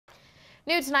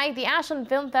New tonight, the Ashland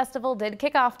Film Festival did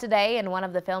kick off today, and one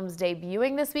of the films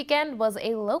debuting this weekend was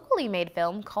a locally made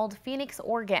film called Phoenix,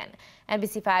 Oregon.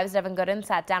 NBC5's Devin Gooden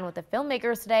sat down with the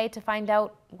filmmakers today to find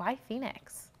out why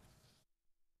Phoenix.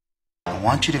 I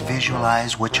want you to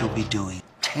visualize what you'll be doing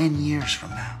 10 years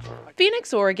from now.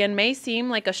 Phoenix, Oregon may seem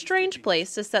like a strange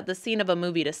place to set the scene of a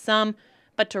movie to some,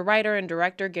 but to writer and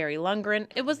director Gary Lundgren,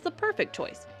 it was the perfect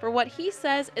choice for what he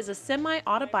says is a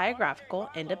semi-autobiographical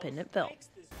independent film.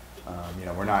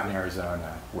 We're not in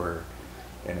Arizona. We're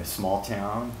in a small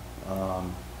town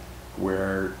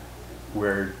where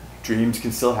dreams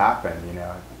can still happen,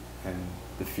 and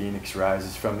the phoenix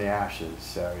rises from the ashes.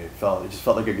 So it just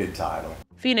felt like a good title.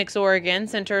 Phoenix, Oregon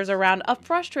centers around a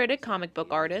frustrated comic book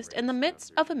artist in the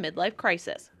midst of a midlife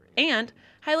crisis and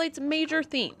highlights major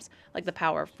themes like the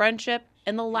power of friendship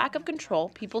and the lack of control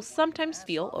people sometimes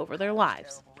feel over their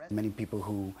lives. Many people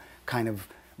who kind of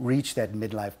reach that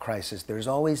midlife crisis, there's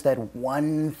always that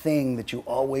one thing that you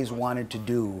always wanted to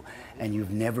do and you've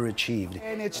never achieved.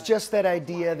 And it's just that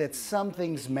idea that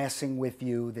something's messing with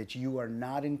you, that you are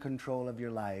not in control of your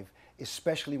life,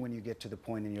 especially when you get to the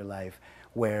point in your life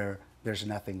where there's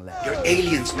nothing left. Your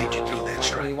aliens made you through that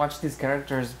strike. You watch these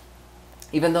characters,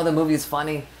 even though the movie is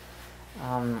funny,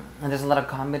 and there's a lot of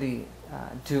comedy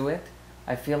to it,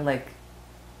 I feel like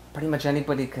pretty much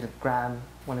anybody could grab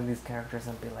one of these characters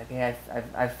and be like, hey,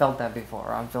 I've felt that before,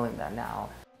 or I'm feeling that now.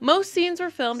 Most scenes were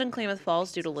filmed in Klamath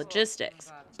Falls due to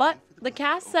logistics, but the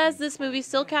cast says this movie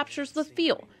still captures the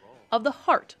feel of the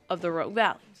heart of the Rogue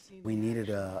Valley. We needed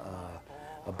a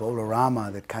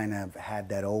Bolorama that kind of had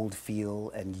that old feel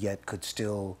and yet could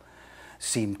still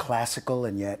seem classical,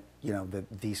 and yet,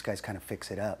 these guys kind of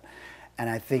fix it up. And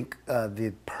I think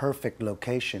the perfect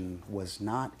location was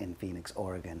not in Phoenix,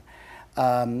 Oregon.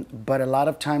 But a lot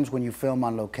of times when you film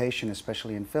on location,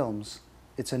 especially in films,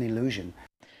 it's an illusion.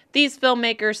 These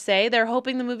filmmakers say they're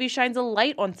hoping the movie shines a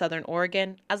light on Southern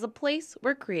Oregon as a place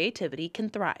where creativity can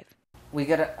thrive. We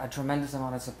get a tremendous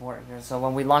amount of support here. So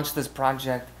when we launched this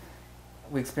project,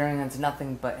 we experienced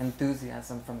nothing but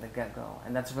enthusiasm from the get-go.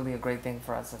 And that's really a great thing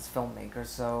for us as filmmakers.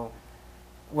 So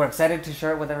we're excited to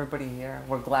share it with everybody here.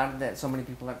 We're glad that so many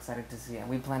people are excited to see it. And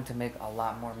we plan to make a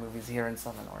lot more movies here in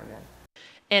Southern Oregon.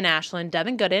 In Ashland,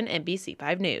 Devin Gooden,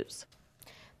 NBC5 News.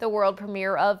 The world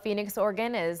premiere of Phoenix,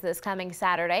 Oregon is this coming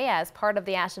Saturday. As part of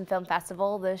the Ashland Film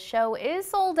Festival, the show is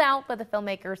sold out, but the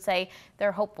filmmakers say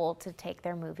they're hopeful to take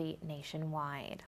their movie nationwide.